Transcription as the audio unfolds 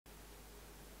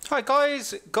Hi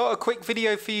guys, got a quick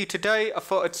video for you today. I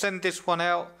thought I'd send this one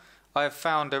out. I have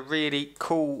found a really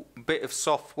cool bit of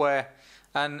software,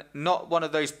 and not one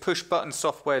of those push button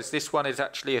softwares. This one is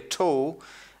actually a tool,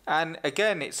 and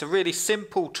again it's a really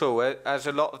simple tool. As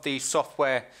a lot of the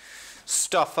software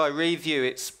stuff I review,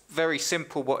 it's very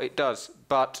simple what it does,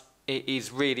 but it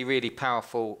is really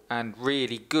powerful and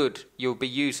really good. You'll be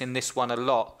using this one a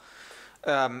lot.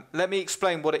 Let me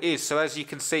explain what it is. So as you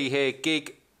can see here,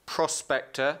 Gig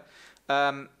Prospector.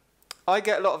 I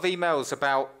get a lot of emails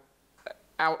about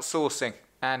outsourcing,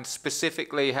 and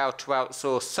specifically how to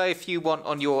outsource. Say if you want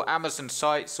on your Amazon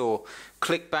sites or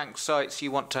ClickBank sites,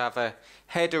 you want to have a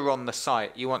header on the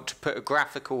site, you want to put a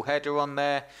graphical header on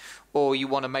there, or you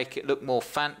want to make it look more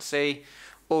fancy,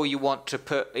 or you want to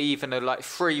put even a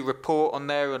free report on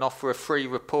there and offer a free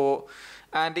report.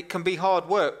 And it can be hard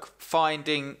work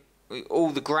finding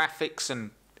all the graphics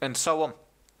and so on.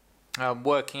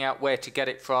 Working out where to get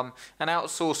it from, and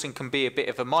outsourcing can be a bit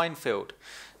of a minefield.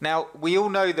 Now we all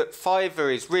know that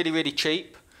Fiverr is really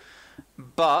cheap,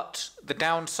 but the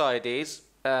downside is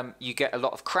you get a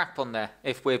lot of crap on there.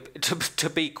 If we're to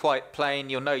be quite plain,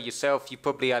 you'll know yourself, you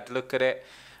probably had a look at it,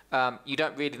 you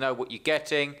don't really know what you're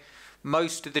getting.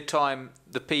 Most of the time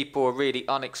the people are really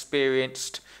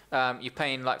unexperienced. You're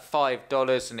paying like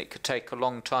 $5 and it could take a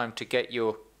long time to get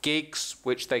your gigs,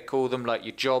 which they call them, like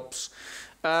your jobs.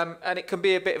 And it can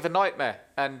be a bit of a nightmare,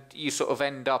 and you sort of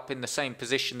end up in the same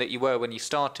position that you were when you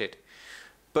started.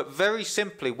 But very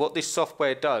simply, what this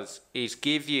software does is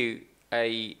give you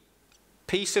a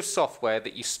piece of software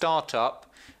that you start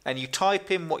up, and you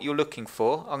type in what you're looking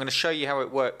for. I'm going to show you how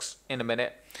it works in a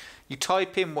minute. You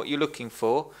type in what you're looking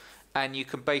for, and you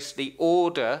can basically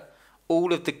order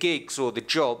all of the gigs or the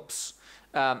jobs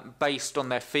based on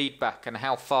their feedback and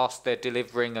how fast they're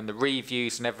delivering and the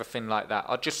reviews and everything like that.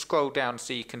 I'll just scroll down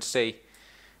so you can see.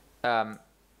 I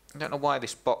don't know why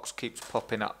this box keeps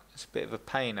popping up. It's a bit of a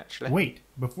pain actually. Wait,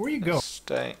 before you go.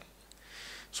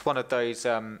 It's one of those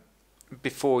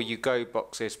before you go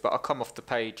boxes, but I'll come off the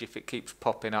page if it keeps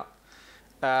popping up.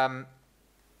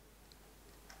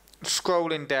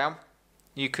 Scrolling down,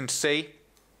 you can see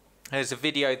there's a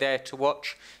video there to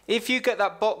watch. If you get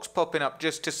that box popping up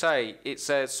just to say it's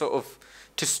a sort of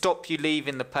to stop you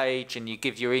leaving the page, and you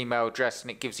give your email address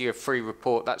and it gives you a free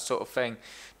report, that sort of thing,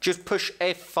 just push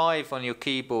F5 on your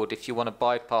keyboard if you want to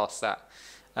bypass that,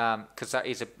 because that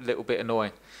is a little bit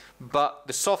annoying. But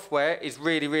the software is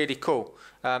really cool.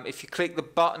 If you click the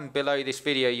button below this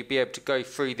video, you'll be able to go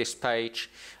through this page,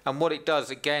 and what it does,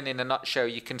 again in a nutshell,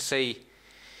 you can see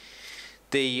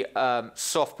the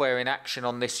software in action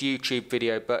on this YouTube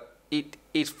video, but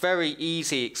it's very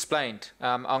easy explained.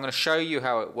 I'm going to show you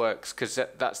how it works, because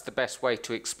that's the best way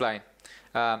to explain.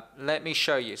 Let me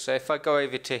show you. So if I go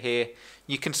over to here,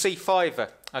 you can see Fiverr,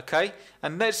 okay?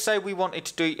 And let's say we wanted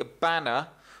to do a banner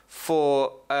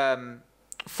for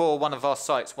one of our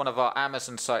sites, one of our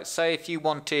Amazon sites. Say if you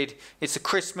wanted, it's a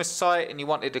Christmas site and you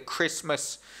wanted a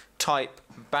Christmas type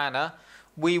banner,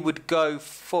 we would go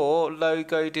for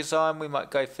logo design. We might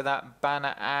go for that.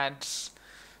 Banner ads,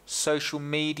 social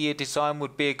media design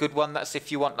would be a good one. That's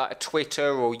if you want like a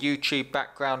Twitter or YouTube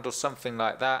background or something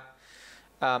like that.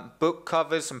 Book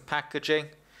covers and packaging,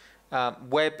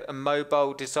 web and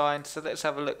mobile design. So let's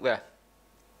have a look there,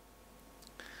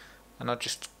 and I'll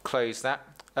just close that.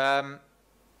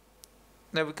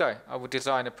 There we go. I will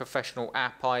design a professional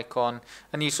app icon,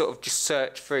 and you sort of just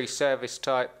search through service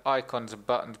type, icons and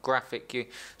buttons,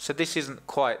 graphic. So this isn't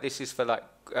quite, this is for like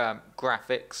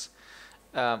graphics.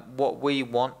 What we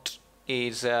want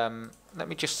is, let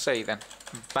me just say then,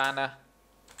 banner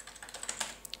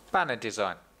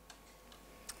design.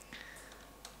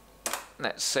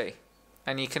 Let's see.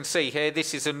 And you can see here,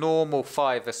 this is a normal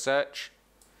Fiverr search.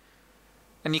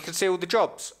 And you can see all the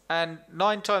jobs, and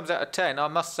 9 times out of 10 I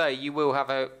must say you will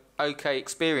have a okay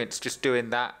experience just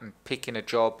doing that and picking a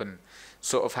job and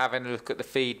sort of having a look at the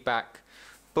feedback.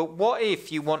 But what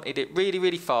if you wanted it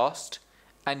really fast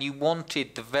and you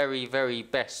wanted the very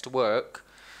best work?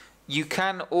 You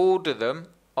can order them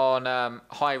on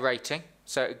high rating,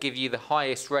 so it'll give you the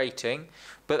highest rating,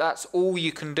 but that's all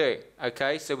you can do.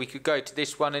 Okay, so we could go to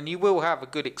this one and you will have a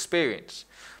good experience,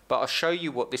 but I'll show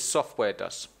you what this software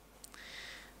does.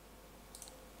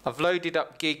 I've loaded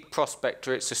up Gig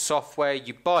Prospector. It's a software,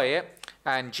 you buy it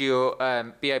and you'll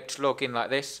be able to log in like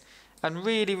this, and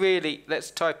really let's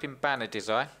type in banner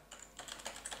design.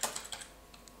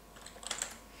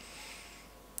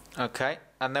 Okay,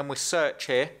 and then we search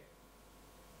here,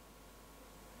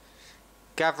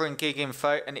 gathering gig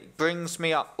info, and it brings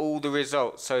me up all the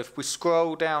results. So if we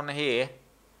scroll down here,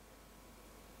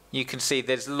 you can see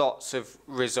there's lots of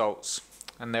results.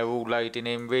 and they're all loading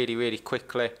in really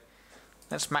quickly.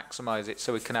 Let's maximize it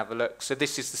so we can have a look. So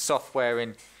this is the software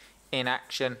in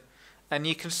action, and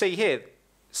you can see here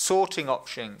sorting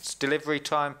options, delivery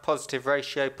time, positive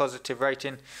ratio, positive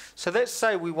rating. So let's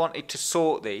say we wanted to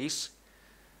sort these.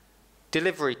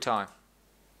 Delivery time,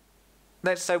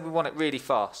 let's say we want it really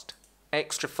fast,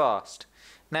 extra fast.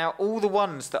 Now all the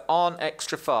ones that aren't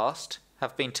extra fast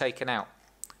have been taken out,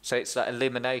 so it's that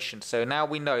elimination. So now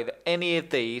we know that any of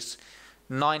these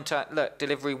 9 times, look,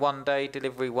 delivery 1 day,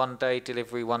 delivery 1 day,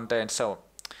 delivery 1 day, and so on.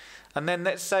 And then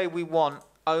let's say we want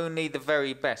only the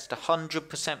very best,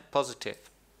 100% positive.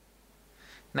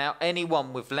 Now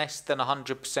anyone with less than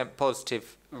 100%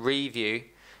 positive review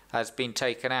has been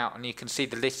taken out, and you can see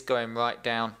the list going right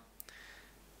down.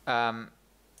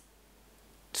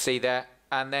 See there?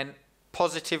 And then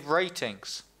positive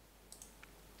ratings.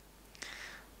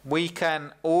 We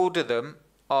can order them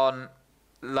on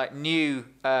like new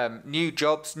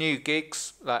jobs, new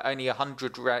gigs, like only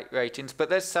 100 ratings. But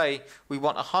let's say we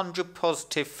want 100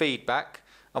 positive feedback,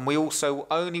 and we also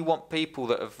only want people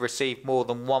that have received more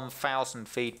than 1,000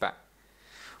 feedback.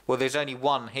 Well, there's only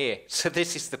one here, so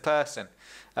this is the person.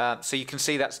 So you can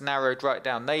see that's narrowed right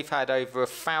down. They've had over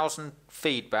 1,000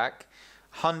 feedback,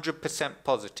 100%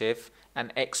 positive,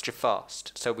 and extra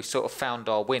fast. So we sort of found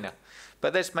our winner.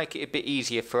 But let's make it a bit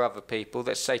easier for other people.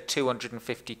 Let's say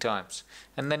 250 times.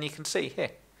 And then you can see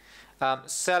here.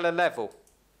 Seller level.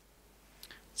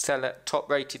 Seller, top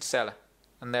rated seller.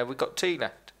 And there we've got 2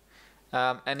 left.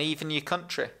 And even your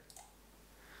country.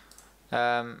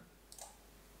 And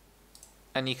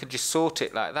you can just sort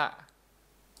it like that.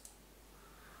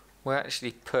 We'll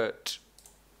actually put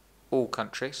all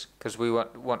countries because we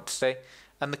want to see.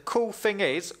 And the cool thing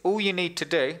is, all you need to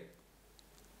do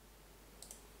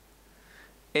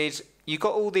is you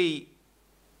got all the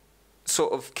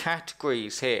sort of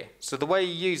categories here. So the way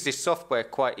you use this software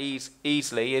quite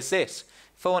easily is this.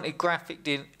 If I wanted graphic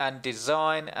and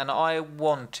design, and I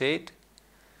wanted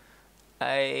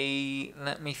a,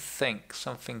 let me think,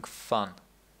 something fun.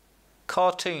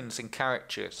 Cartoons and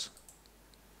characters.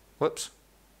 Whoops.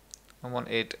 I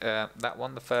wanted that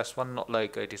one, the first one, not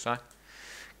logo design.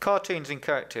 Cartoons and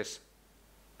characters.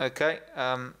 Okay.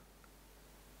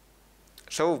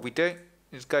 So all we do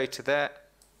is go to there.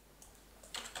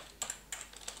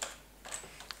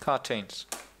 Cartoons.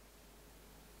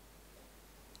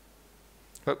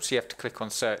 Whoops, you have to click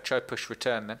on search. I push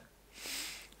return then.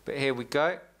 But here we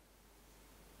go.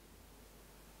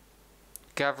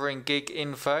 Gathering gig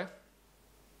info.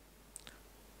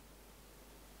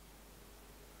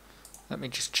 Let me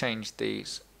just change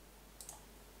these.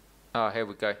 Oh, here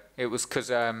we go. It was because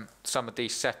some of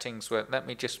these settings were. Let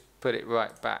me just put it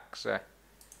right back. So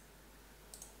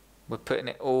we're putting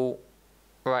it all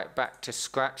right back to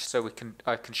scratch. So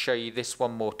I can show you this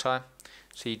one more time.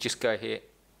 So you just go here,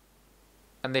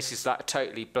 and this is like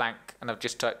totally blank. And I've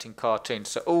just typed in cartoons.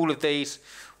 So all of these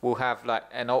will have like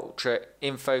an ultra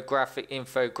infographic,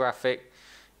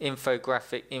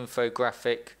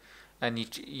 and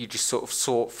you just sort of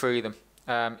sort through them.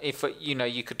 If you know,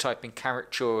 you could type in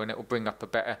caricature and it will bring up a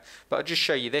better, but I'll just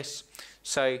show you this.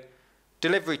 So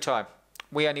delivery time,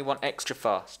 we only want extra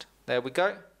fast. There we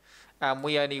go. And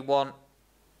we only want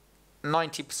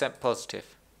 90%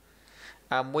 positive.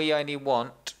 And we only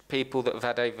want people that have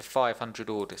had over 500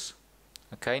 orders.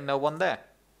 Okay, no one there.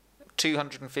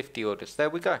 250 orders. There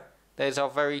we go. There's our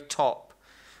very top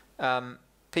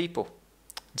people.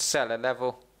 Seller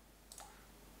level.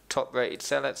 Top rated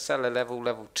seller, seller level,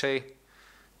 level 2.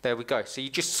 There we go. So you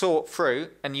just sort through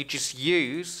and you just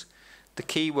use the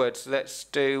keywords. Let's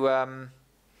do,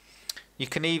 you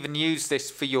can even use this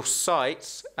for your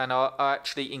sites, and I'll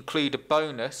actually include a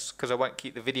bonus because I won't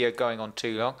keep the video going on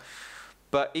too long.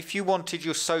 But if you wanted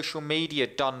your social media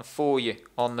done for you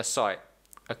on the site,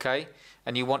 okay,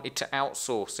 and you wanted to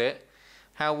outsource it,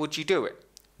 how would you do it?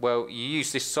 Well, you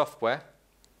use this software,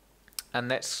 and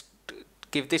let's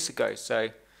give this a go. So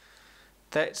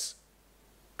let's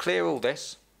clear all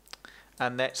this,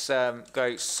 and let's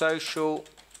go social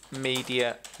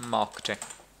media marketing.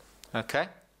 Okay,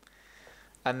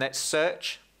 and let's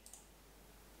search,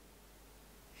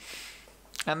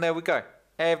 and there we go.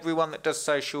 Everyone that does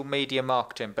social media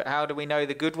marketing. But how do we know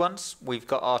the good ones? We've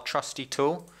got our trusty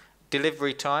tool.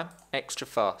 Delivery time, extra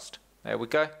fast. There we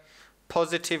go.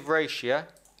 Positive ratio,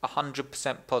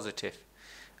 100% positive.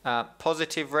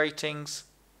 Positive ratings,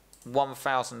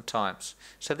 1,000 times.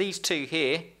 So these two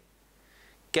here,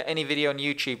 get any video on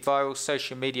YouTube viral,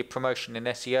 social media promotion and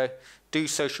SEO, do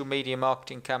social media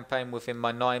marketing campaign within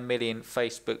my 9 million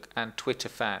Facebook and Twitter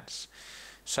fans.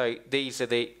 So these are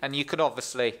the, and you can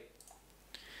obviously,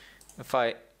 if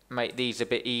I make these a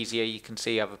bit easier. You can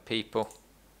see other people.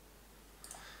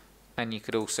 And you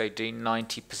could also do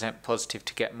 90% positive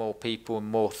to get more people and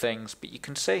more things. But you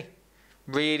can see,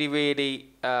 really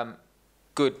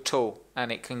good tool.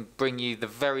 And it can bring you the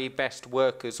very best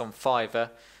workers on Fiverr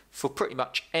for pretty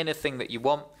much anything that you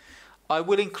want. I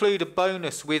will include a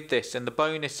bonus with this, and the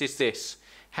bonus is this: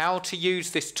 how to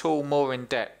use this tool more in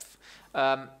depth.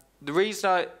 The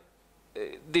reason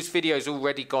this video's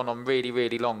already gone on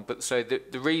really long, but so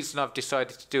the reason I've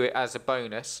decided to do it as a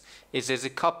bonus is there's a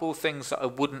couple of things that I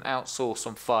wouldn't outsource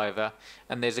on Fiverr,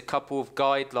 and there's a couple of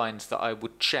guidelines that I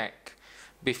would check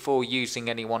before using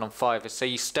anyone on Fiverr, so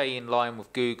you stay in line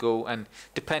with Google and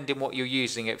depending what you're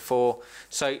using it for.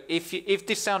 So if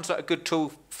this sounds like a good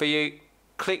tool for you,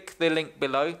 click the link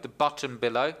below, the button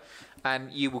below,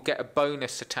 and you will get a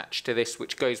bonus attached to this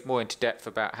which goes more into depth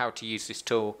about how to use this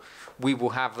tool. We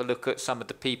will have a look at some of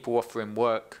the people offering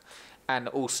work, and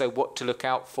also what to look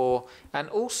out for, and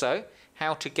also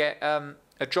how to get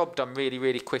a job done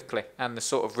really quickly, and the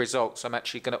sort of results. I'm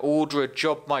actually going to order a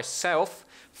job myself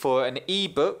for an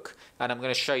ebook, and I'm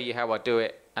going to show you how I do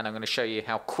it, and I'm going to show you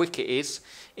how quick it is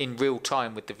in real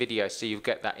time with the video, so you'll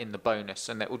get that in the bonus,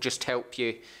 and that will just help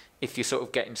you if you're sort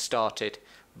of getting started.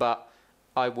 But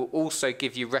I will also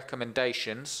give you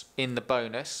recommendations in the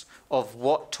bonus of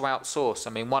what to outsource. I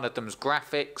mean, one of them's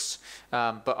graphics,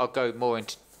 but I'll go more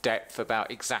into depth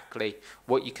about exactly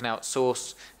what you can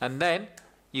outsource, and then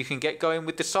you can get going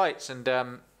with the sites and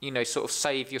you know, sort of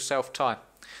save yourself time.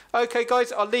 Okay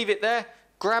guys, I'll leave it there.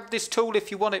 Grab this tool if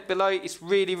you want it below. It's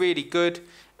really good,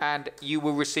 and you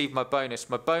will receive my bonus.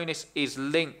 My bonus is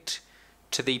linked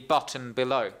to the button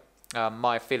below,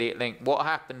 my affiliate link. What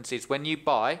happens is when you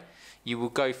buy, you will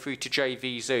go through to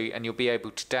JVZoo and you'll be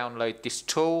able to download this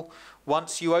tool.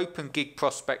 Once you open Gig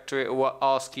Prospector, it will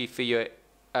ask you for your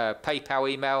PayPal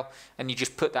email, and you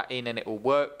just put that in and it will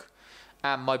work.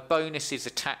 And my bonus is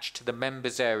attached to the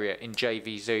members area in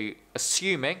JVZoo,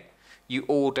 assuming you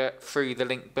order through the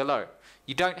link below.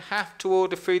 You don't have to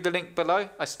order through the link below.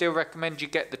 I still recommend you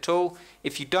get the tool.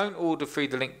 If you don't order through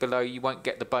the link below, you won't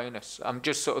get the bonus. I'm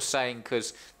just sort of saying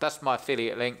because that's my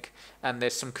affiliate link, and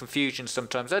there's some confusion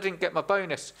sometimes. I didn't get my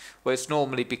bonus. Well, it's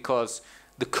normally because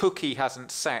the cookie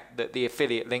hasn't set that the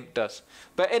affiliate link does.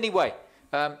 But anyway,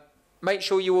 make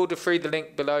sure you order through the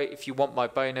link below if you want my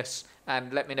bonus,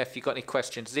 and let me know if you've got any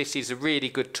questions. This is a really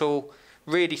good tool,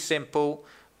 really simple,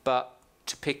 but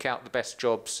to pick out the best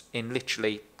jobs in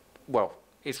literally, well,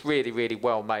 it's really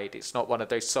well made. It's not one of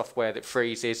those software that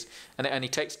freezes and it only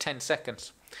takes 10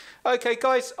 seconds. Okay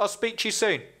guys, I'll speak to you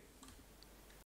soon.